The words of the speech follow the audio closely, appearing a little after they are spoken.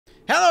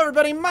Hello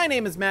everybody, my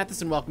name is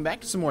Mathis and welcome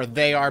back to some more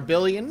They Are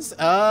Billions.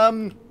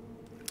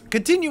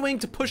 Continuing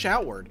to push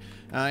outward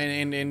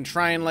and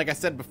try and, like I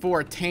said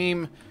before,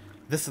 tame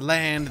this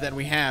land that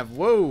we have.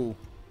 Whoa.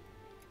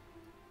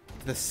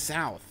 To the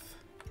south.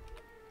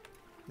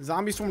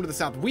 Zombies swarm to the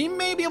south. We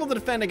may be able to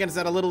defend against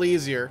that a little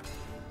easier.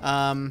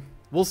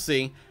 We'll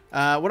see.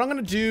 What I'm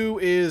gonna do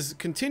is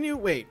continue.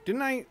 Wait,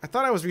 didn't I? I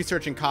thought I was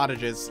researching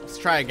cottages. Let's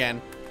try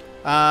again.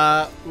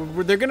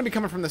 They're gonna be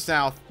coming from the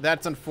south.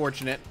 That's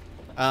unfortunate.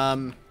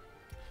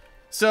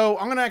 So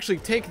I'm gonna actually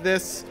take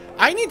this.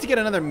 I need to get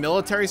another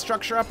military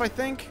structure up, I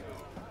think.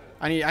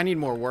 I need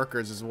more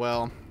workers as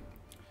well,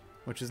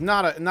 which is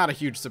not a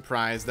huge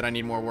surprise that I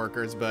need more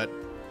workers, but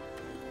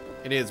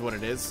it is what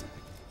it is.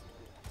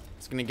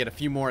 Just gonna get a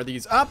few more of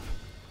these up.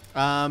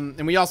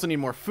 And we also need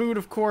more food,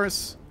 of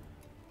course.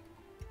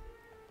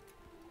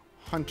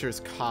 Hunter's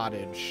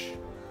Cottage.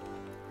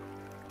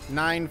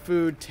 9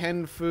 food,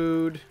 10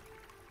 food.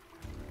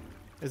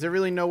 Is there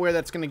really nowhere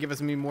that's going to give us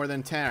more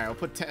than 10? All right, I'll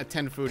put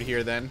 10 food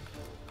here then.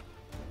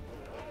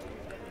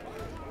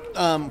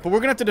 But we're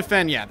going to have to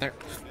defend. Yeah,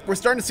 we're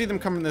starting to see them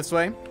coming this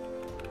way.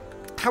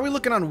 How are we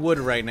looking on wood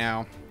right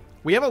now?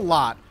 We have a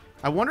lot.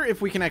 I wonder if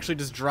we can actually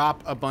just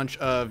drop a bunch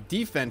of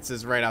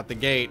defenses right out the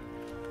gate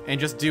and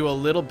just do a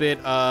little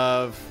bit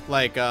of,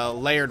 like,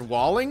 layered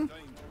walling.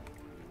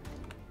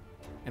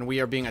 And we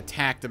are being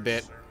attacked a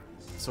bit.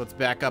 So let's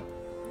back up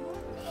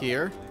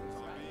here.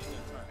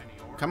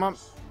 Come on.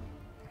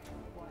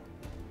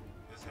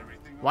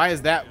 Why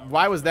is that?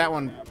 Why was that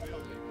one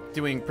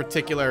doing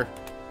particular?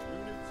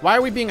 Why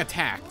are we being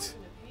attacked?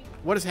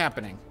 What is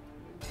happening?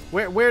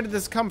 Where did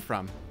this come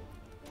from?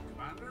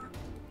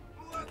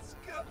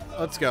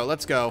 Let's go.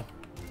 Let's go.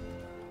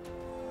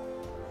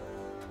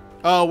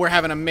 Oh, we're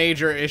having a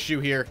major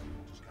issue here.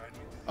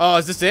 Oh,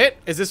 is this it?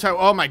 Is this how?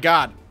 Oh my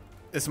God,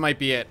 this might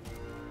be it.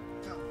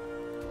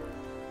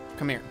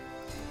 Come here.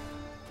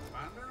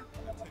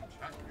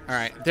 All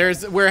right,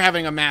 we're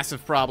having a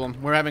massive problem.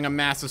 We're having a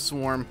massive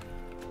swarm.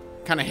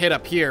 Kind of hit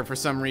up here for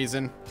some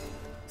reason.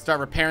 Start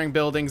repairing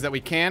buildings that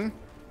we can.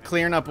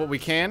 Clearing up what we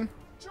can.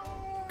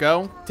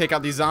 Go. Take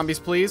out these zombies,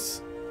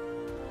 please.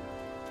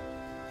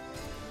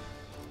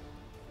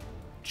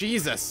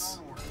 Jesus.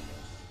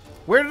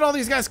 Where did all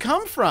these guys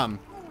come from?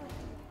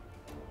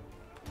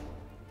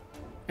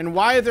 And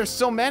why are there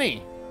so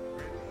many?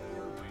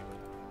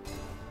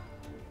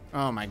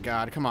 Oh my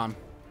God, come on.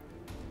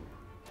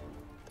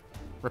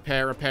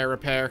 Repair, repair,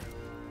 repair.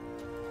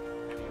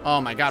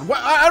 Oh my God, what?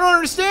 I don't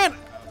understand.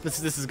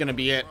 This is gonna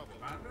be it.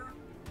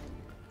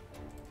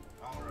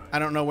 I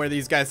don't know where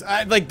these guys.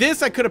 Like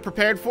this, I could have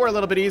prepared for a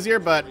little bit easier,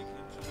 but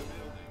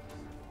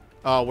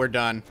oh, we're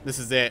done. This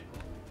is it.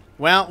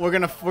 Well, we're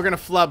gonna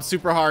flub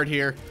super hard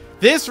here.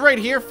 This right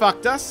here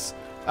fucked us.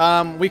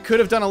 We could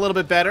have done a little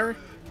bit better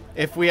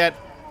if we had.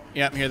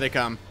 Yep, here they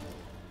come.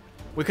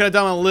 We could have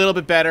done a little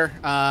bit better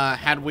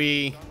had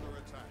we.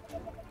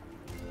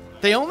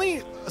 They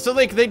only so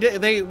like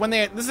when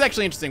they. This is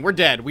actually interesting. We're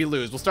dead. We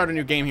lose. We'll start a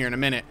new game here in a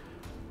minute.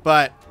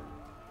 But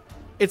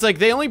it's like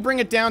they only bring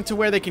it down to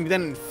where they can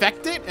then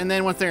infect it, and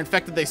then once they're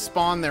infected, they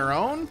spawn their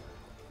own.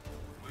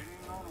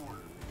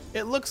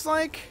 It looks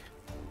like.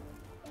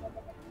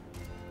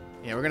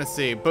 Yeah, we're gonna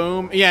see.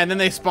 Boom. Yeah, and then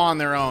they spawn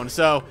their own.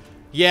 So,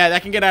 yeah,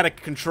 that can get out of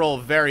control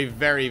very,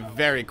 very,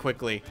 very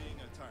quickly.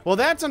 Well,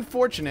 that's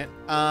unfortunate.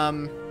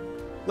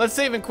 Let's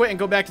save and quit and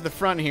go back to the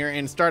front here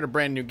and start a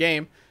brand new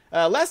game.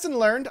 Lesson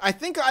learned. I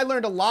think I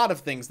learned a lot of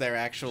things there,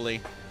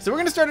 actually. So we're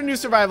going to start a new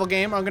survival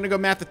game. I'm going to go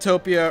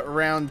Mathatopia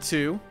round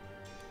 2.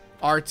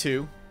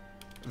 R2.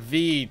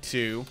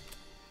 V2.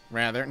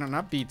 Rather. No,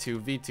 not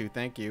B2. V2.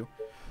 Thank you.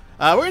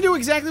 We're going to do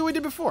exactly what we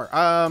did before.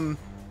 And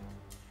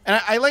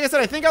like I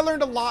said, I think I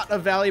learned a lot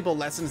of valuable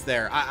lessons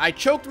there. I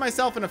choked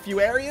myself in a few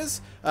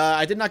areas.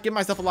 I did not give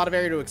myself a lot of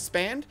area to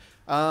expand.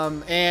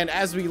 And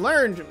as we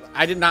learned,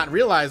 I did not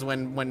realize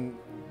when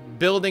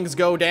buildings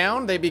go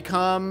down, they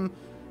become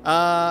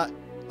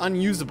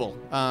unusable.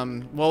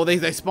 Well,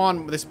 they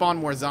spawn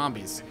more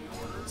zombies.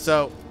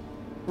 So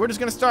we're just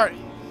gonna start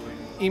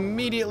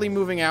immediately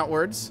moving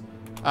outwards.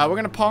 We're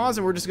gonna pause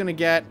and we're just gonna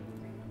get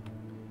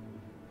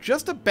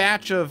just a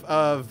batch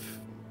of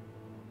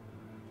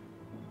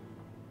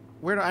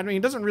where. I mean,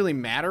 it doesn't really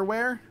matter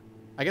where.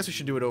 I guess we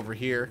should do it over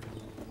here.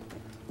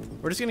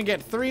 We're just gonna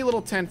get 3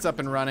 little tents up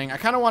and running. I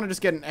kind of want to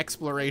just get an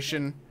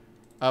exploration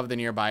of the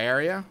nearby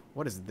area.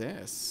 What is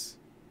this?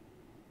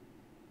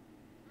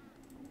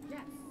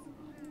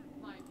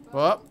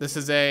 Well, this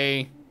is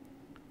a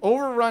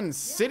overrun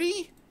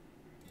city?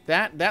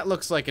 That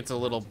looks like it's a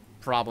little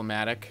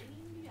problematic.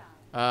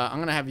 I'm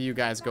gonna have you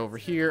guys go over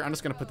here. I'm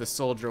just gonna put this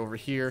soldier over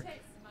here.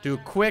 Do a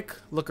quick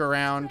look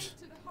around.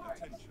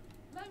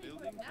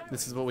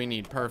 This is what we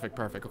need. Perfect,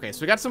 perfect. Okay, so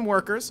we got some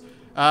workers.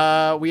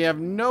 We have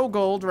no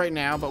gold right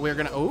now, but we're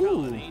gonna.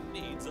 Ooh.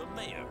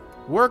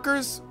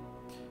 Workers.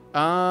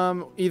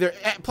 Either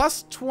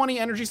plus 20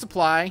 energy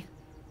supply,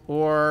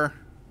 or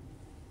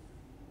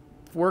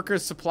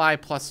workers supply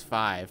plus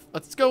 5.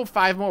 Let's go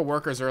 5 more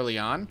workers early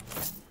on.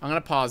 I'm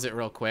gonna pause it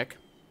real quick.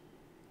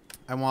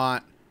 I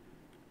want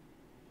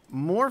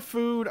more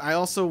food. I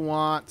also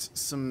want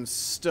some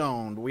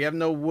stone. We have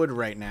no wood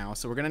right now,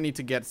 so we're going to need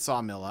to get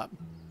sawmill up.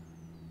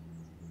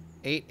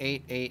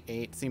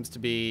 8 seems to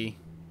be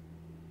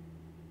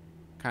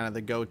kind of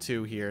the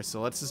go-to here. So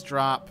let's just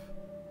drop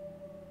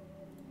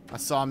a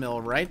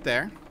sawmill right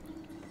there.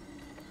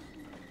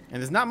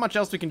 And there's not much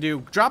else we can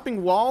do.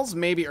 Dropping walls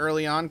maybe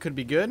early on could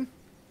be good.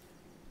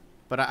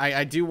 But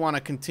I do want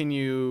to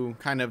continue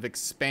kind of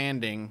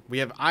expanding. We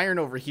have iron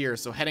over here,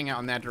 so heading out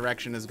in that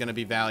direction is going to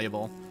be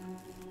valuable.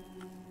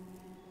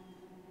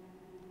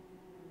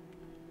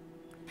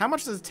 How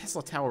much does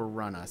Tesla Tower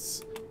run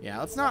us? Yeah,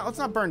 let's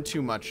not burn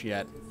too much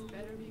yet.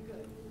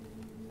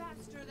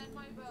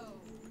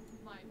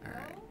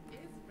 Alright.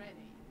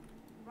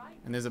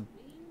 And there's a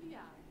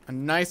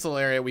nice little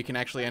area we can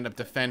actually end up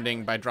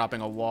defending by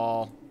dropping a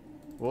wall.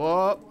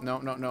 Whoa,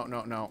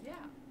 no.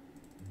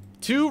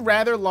 Two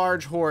rather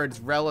large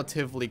hordes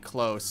relatively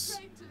close.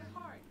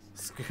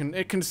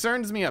 It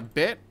concerns me a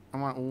bit. I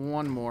want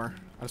one more.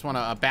 I just want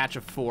a batch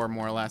of 4,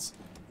 more or less.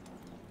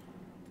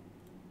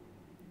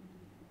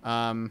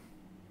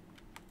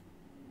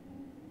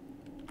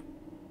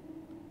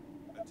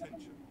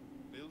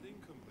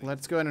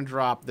 Let's go ahead and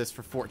drop this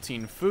for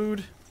 14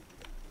 food.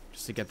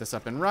 Just to get this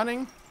up and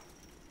running.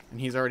 And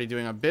he's already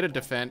doing a bit of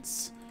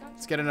defense.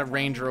 Let's get a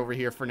ranger over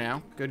here for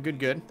now.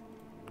 Good.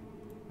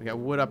 We got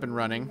wood up and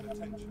running.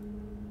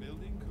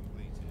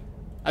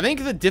 I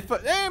think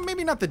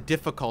maybe not the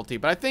difficulty,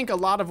 but I think a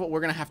lot of what we're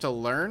going to have to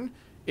learn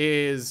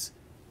is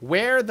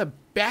where the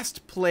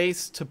best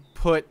place to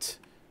put...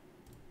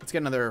 Let's get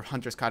another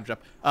hunter's cottage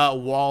up.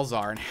 Walls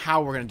are and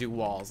how we're going to do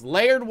walls.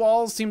 Layered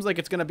walls seems like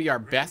it's going to be our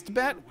best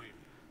bet.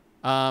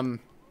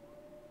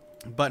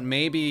 But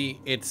maybe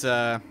it's...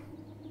 you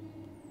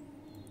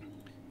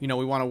know,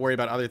 we want to worry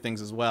about other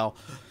things as well.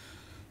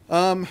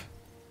 I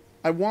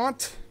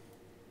want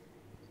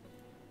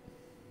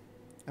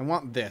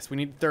this. We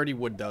need 30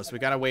 wood, though, so we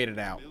gotta wait it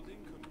out.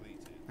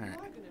 Alright.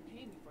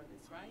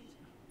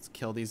 Let's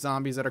kill these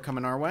zombies that are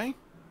coming our way.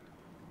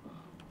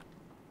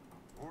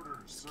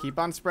 Just keep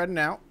on spreading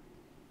out.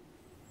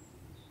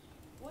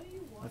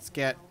 Let's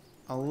get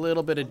a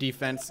little bit of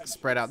defense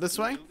spread out this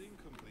way.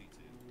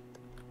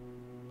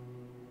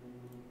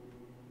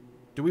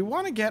 Do we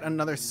want to get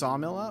another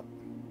sawmill up?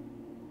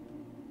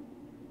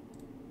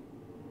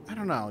 I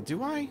don't know.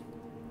 Do I?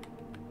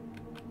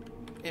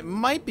 It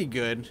might be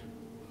good,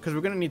 because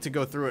we're going to need to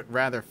go through it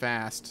rather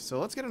fast. So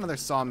let's get another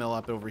sawmill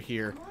up over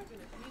here.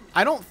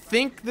 I don't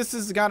think this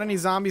has got any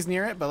zombies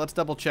near it, but let's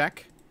double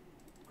check.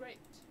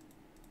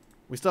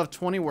 We still have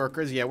 20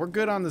 workers. Yeah, we're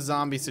good on the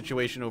zombie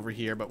situation over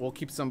here, but we'll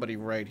keep somebody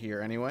right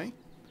here anyway.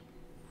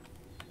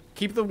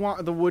 Keep the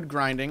wood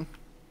grinding.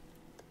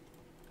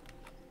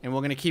 And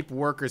we're going to keep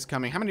workers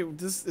coming. How many...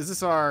 is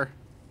this our...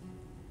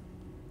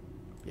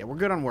 Yeah, we're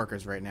good on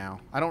workers right now.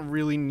 I don't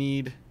really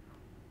need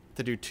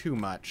to do too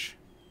much.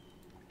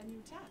 A new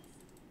task.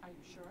 Are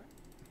you sure?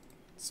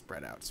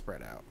 Spread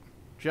out.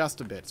 Just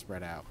a bit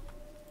spread out.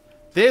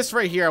 This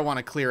right here I want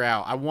to clear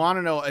out. I want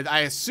to know...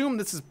 I assume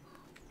this is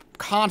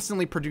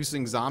constantly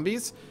producing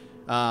zombies.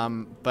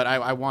 But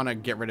I want to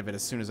get rid of it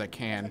as soon as I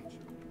can.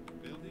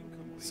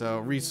 So,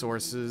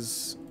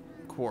 resources.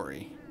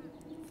 Quarry.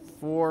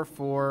 4,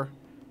 4,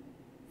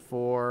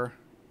 4.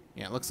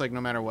 Yeah, it looks like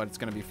no matter what, it's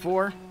going to be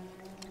 4.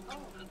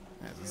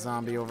 There's a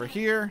zombie over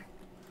here.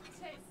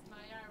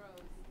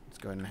 Let's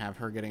go ahead and have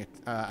her getting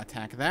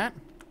attack that.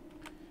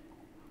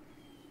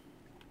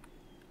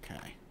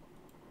 Okay.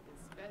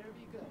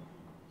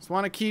 Just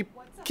want to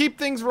keep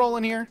things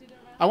rolling here.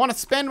 I want to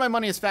spend my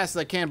money as fast as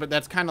I can, but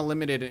that's kind of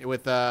limited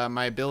with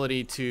my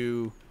ability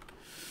to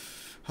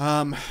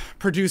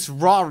produce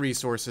raw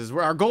resources.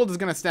 Our gold is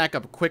going to stack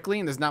up quickly,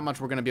 and there's not much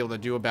we're going to be able to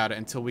do about it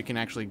until we can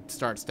actually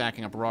start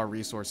stacking up raw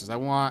resources. I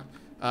want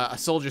a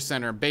soldier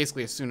center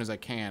basically as soon as I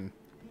can.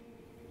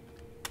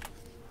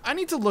 I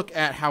need to look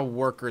at how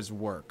workers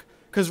work.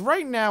 Because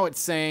right now it's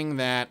saying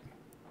that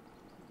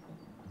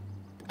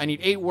I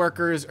need 8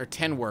 workers or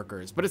 10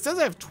 workers. But it says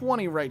I have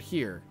 20 right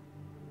here.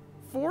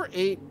 4,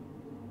 8,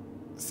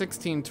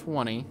 16,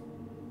 20.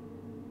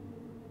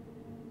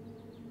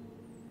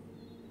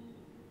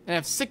 And I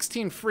have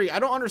 16 free. I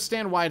don't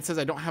understand why it says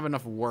I don't have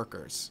enough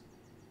workers.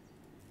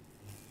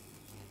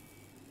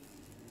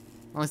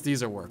 Unless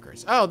these are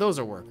workers. Oh, those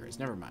are workers.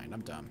 Never mind.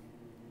 I'm dumb.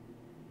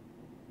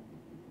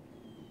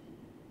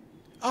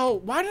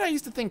 Oh, why did I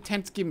used to think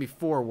tents give me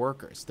 4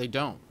 workers? They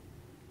don't.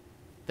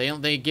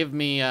 They give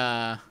me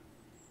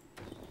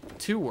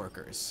 2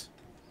 workers.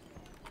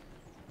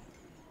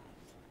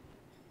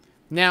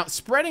 Now,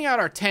 spreading out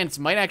our tents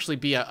might actually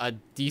be a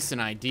decent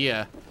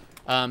idea.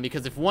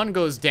 Because if one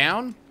goes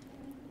down,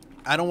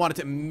 I don't want it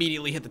to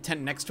immediately hit the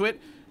tent next to it.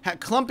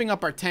 Clumping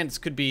up our tents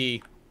could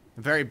be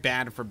very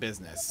bad for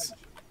business.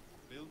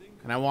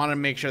 And I want to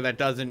make sure that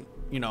doesn't,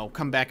 you know,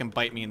 come back and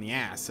bite me in the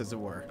ass, as it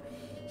were.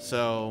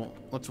 So,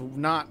 let's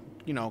not,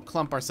 you know,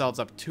 clump ourselves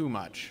up too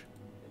much.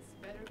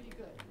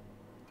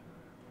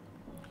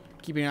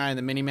 Keeping an eye on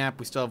the mini-map.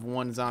 We still have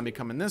 1 zombie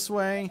coming this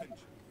way.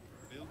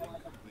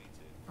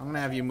 I'm going to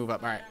have you move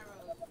up. Alright.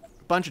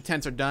 A bunch of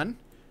tents are done.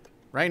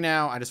 Right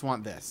now, I just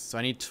want this. So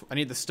I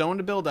need the stone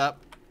to build up.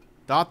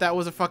 Thought that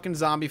was a fucking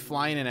zombie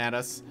flying in at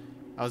us.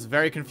 I was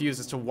very confused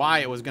as to why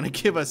it was going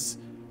to give us,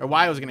 or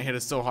why it was going to hit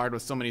us so hard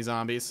with so many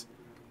zombies.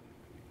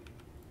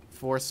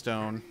 4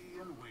 stone.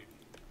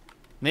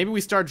 Maybe we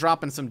start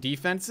dropping some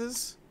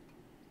defenses.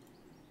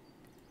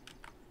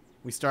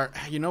 We start,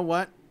 you know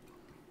what?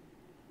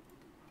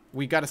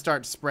 We got to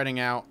start spreading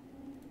out.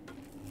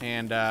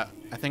 And I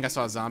think I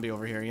saw a zombie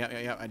over here.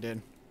 Yeah, I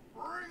did.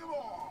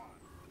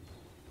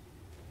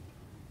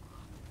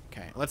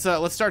 Okay,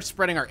 let's start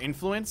spreading our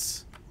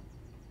influence.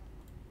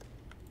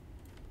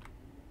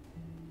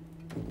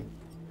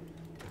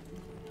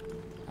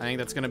 I think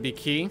that's gonna be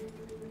key.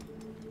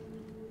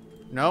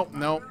 Nope.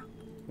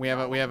 We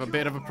have a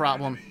bit of a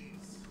problem.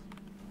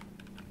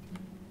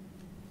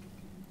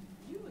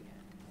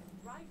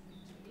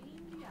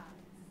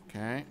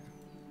 Okay.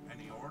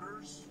 Any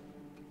orders?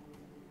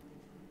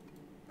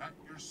 At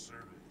your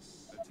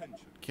service.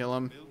 Attention. Kill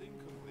him.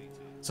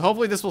 So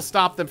hopefully this will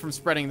stop them from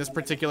spreading this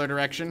particular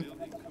direction.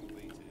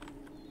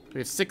 We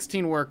have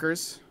 16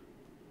 workers.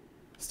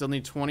 Still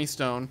need 20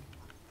 stone.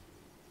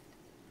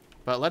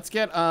 But let's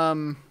get, I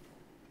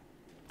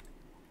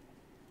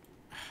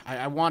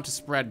want to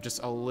spread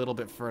just a little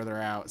bit further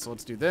out. So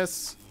let's do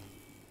this.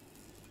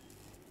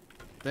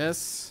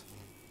 This.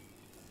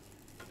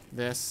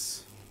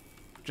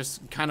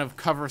 Just kind of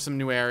cover some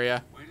new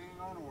area. Waiting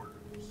on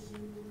orders.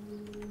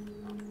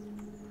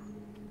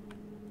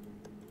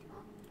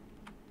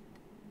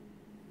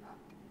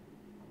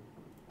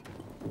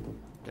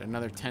 Get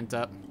another tent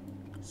up.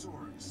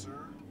 Sorry,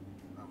 sir.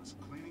 I was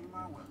cleaning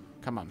my weapon.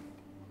 Come on.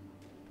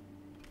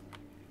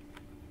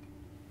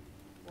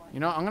 You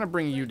know, I'm gonna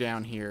bring you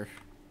down here.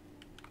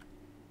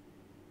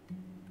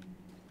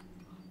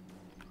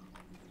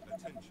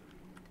 Attention.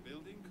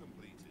 Building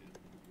completed.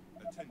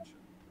 Attention.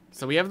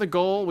 So we have the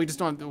goal. We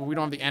don't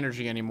have the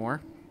energy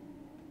anymore.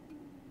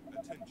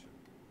 Attention.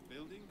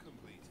 Building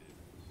completed.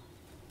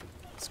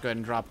 Let's go ahead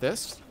and drop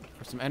this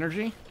for some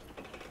energy.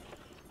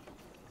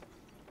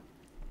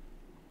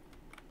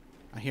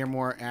 I hear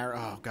more arrow.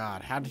 Oh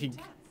God, how did he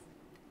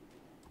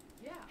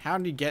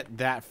get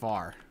that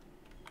far?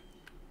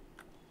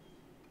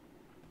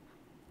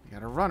 We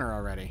got a runner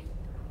already.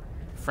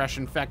 Fresh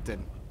infected.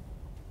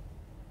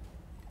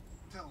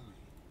 Tell me.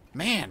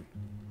 Man,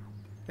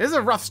 this is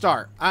a rough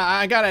start.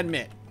 I gotta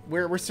admit,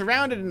 we're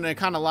surrounded in a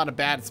kind of lot of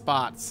bad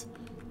spots,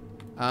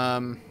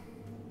 and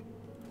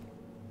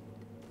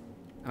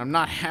I'm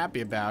not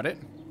happy about it.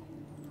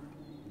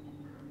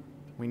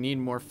 We need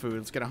more food.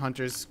 Let's get a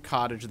hunter's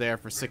cottage there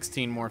for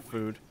 16 more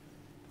food.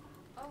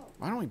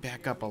 Why don't we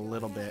back up a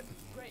little bit?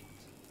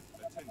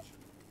 Attention.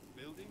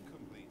 Building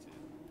completed.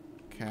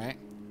 Okay.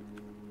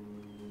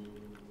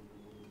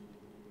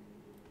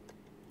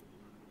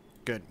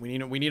 Good. We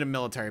need a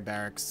military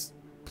barracks.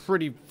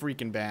 Pretty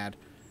freaking bad.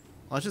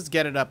 Let's just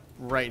get it up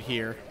right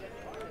here.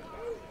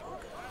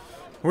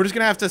 We're just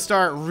gonna have to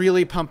start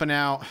really pumping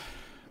out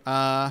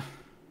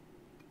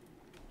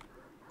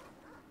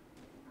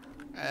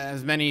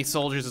as many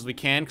soldiers as we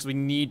can, because we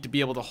need to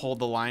be able to hold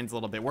the lines a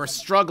little bit. We're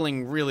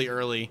struggling really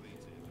early,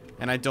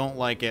 and I don't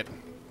like it.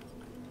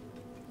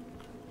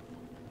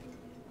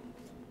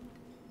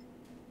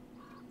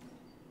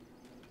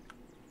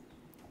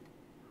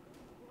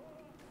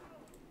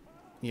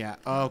 Yeah,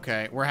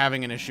 okay. We're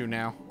having an issue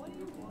now. What do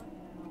you want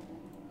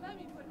now? Let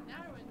me put an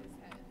arrow in his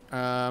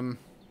head.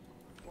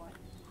 What?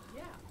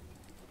 Yeah.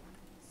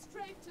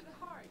 Straight to the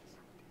heart.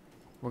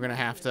 We're gonna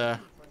have to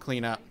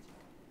clean up.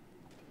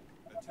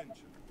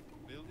 Attention.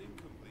 Building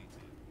completed.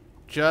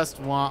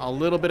 Just want a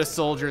little bit of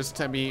soldiers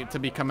to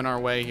be coming our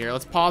way here.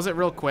 Let's pause it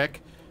real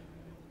quick.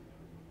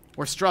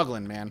 We're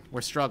struggling, man.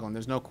 We're struggling.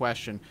 There's no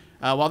question.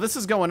 While this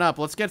is going up,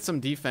 let's get some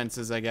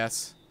defenses, I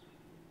guess.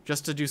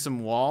 Just to do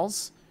some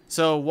walls.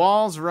 So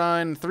walls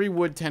run 3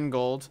 wood, 10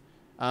 gold.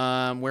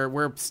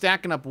 We're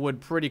stacking up wood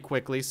pretty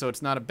quickly, so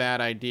it's not a bad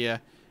idea.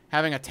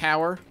 Having a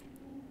tower.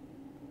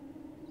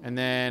 And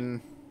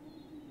then,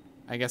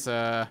 I guess,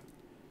 some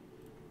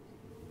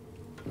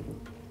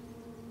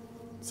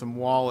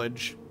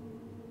wallage.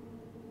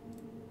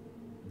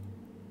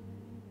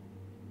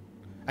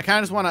 I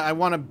kind of just I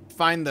want to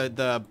find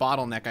the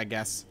bottleneck, I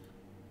guess,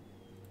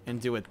 and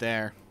do it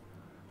there.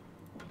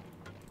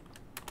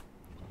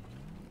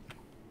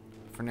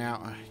 For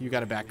now, you got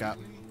to back up.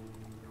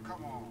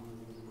 Come on.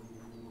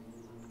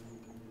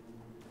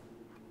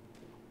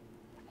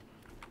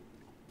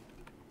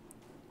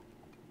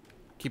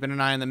 Keeping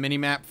an eye on the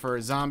mini-map for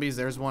zombies.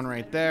 There's one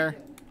right there.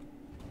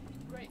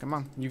 Come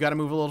on. You got to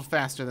move a little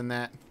faster than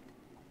that.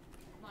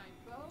 My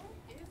bow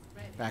is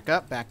ready. Back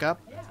up, back up.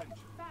 Yeah,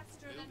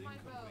 faster than my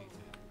bow.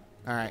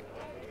 All right.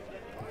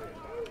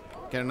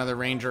 Get another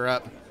ranger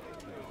up.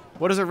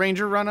 What does a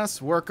ranger run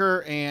us?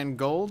 Worker and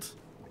gold?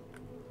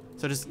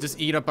 So just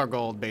eat up our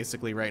gold,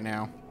 basically, right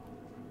now.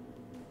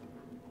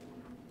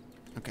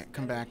 Okay,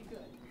 come back.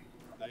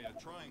 They are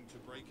trying to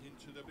break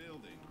into the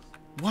buildings.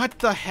 What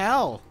the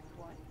hell?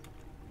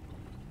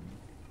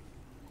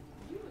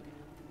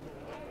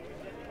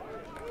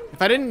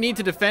 If I didn't need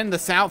to defend the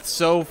south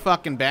so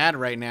fucking bad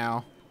right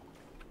now,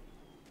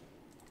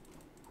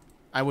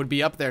 I would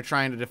be up there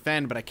trying to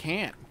defend, but I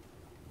can't.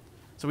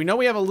 So we know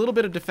we have a little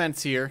bit of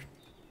defense here.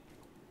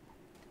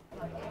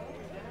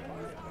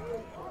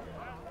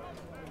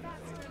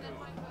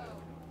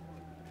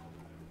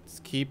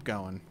 Just keep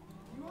going.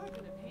 You are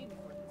gonna pay me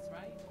for this,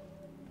 right?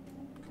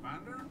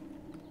 Commander?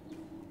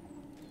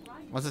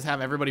 Let's just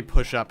have everybody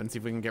push up and see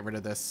if we can get rid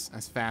of this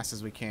as fast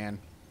as we can.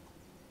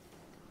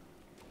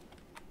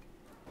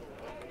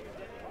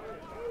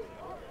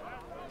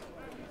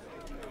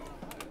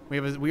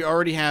 We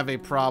already have a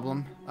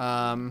problem.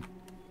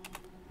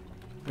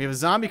 We have a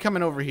zombie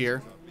coming over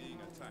here.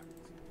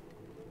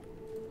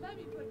 Let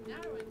me put an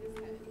arrow in his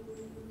head.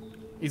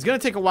 He's gonna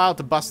take a while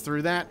to bust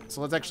through that,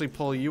 so let's actually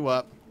pull you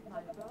up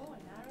My bow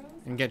and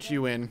arrows. and get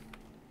you in,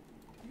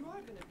 You are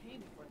gonna pay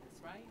me for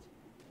this, right?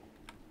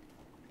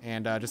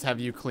 and just have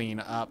you clean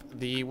up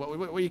the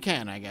what you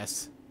can, I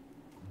guess.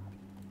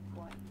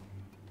 What?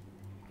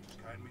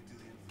 Guide me to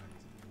the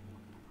infected.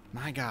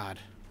 My God.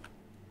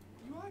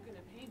 You are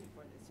gonna pay me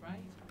for this,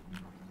 right?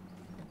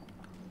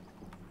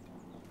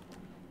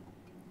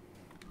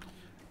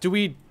 Do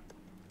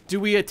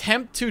we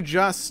attempt to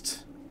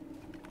just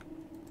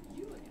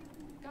You again.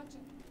 Gotcha.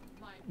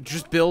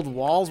 My build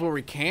walls where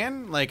we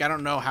can? Like, I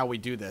don't know how we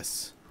do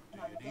this. Do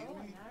bow you need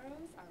and me?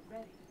 arrows are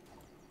ready.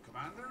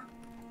 Commander?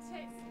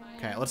 Taste my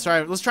Okay,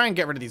 let's try and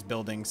get rid of these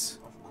buildings.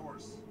 Of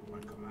course, my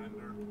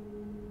commander.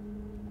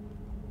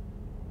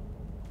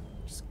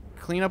 Just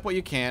clean up what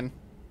you can.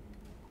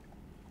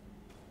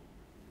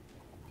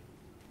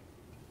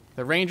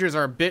 The Rangers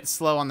are a bit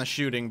slow on the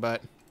shooting,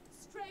 but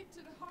straight to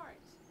the heart.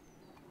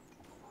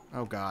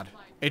 oh God,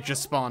 it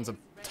just spawns a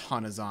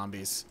ton of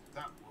zombies.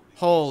 That will be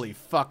Holy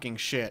fucking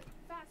shit.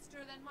 Faster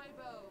than my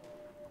bow.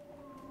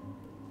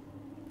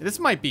 This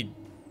might be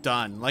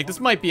done. Like, this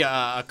might be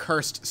a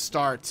cursed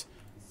start.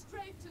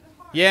 Straight to the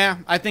heart. Yeah,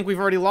 I think we've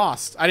already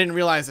lost. I didn't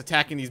realize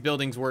attacking these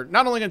buildings were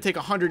not only going to take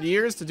 100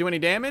 years to do any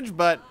damage,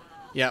 but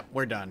yeah,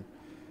 we're done.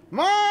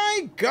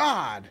 My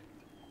God.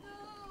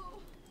 No.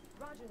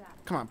 Roger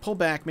that. Come on, pull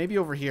back. Maybe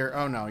over here.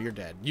 Oh, no, you're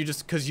dead. You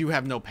just, because you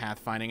have no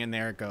pathfinding, and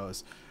there it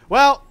goes.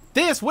 Well,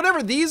 this,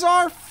 whatever these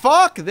are,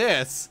 fuck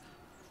this.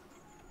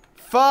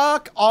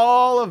 Fuck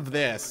all of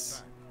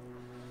this.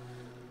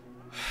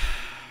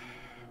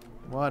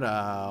 What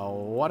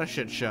a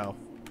shit show.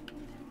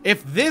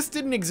 If this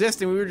didn't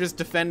exist and we were just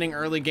defending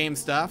early game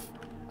stuff,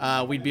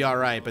 we'd be all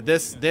right. But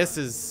this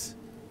is,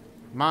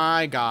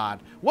 my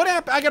God.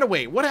 I gotta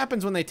wait. What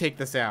happens when they take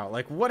this out?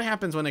 Like, what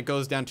happens when it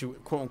goes down to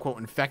quote unquote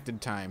infected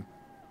time?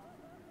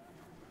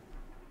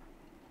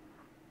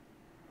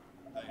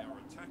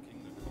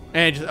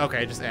 And it just,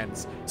 okay, it just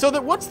ends.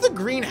 So what's the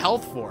green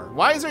health for?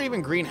 Why is there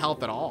even green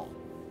health at all?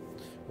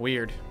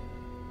 Weird.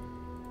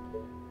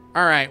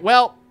 All right,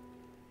 well,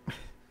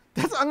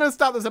 I'm gonna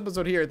stop this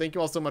episode here. Thank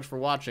you all so much for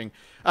watching.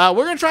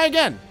 We're gonna try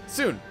again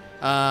soon,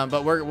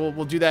 but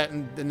we'll do that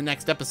in the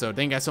next episode.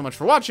 Thank you guys so much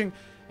for watching,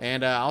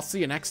 and I'll see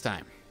you next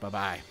time. Bye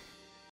bye.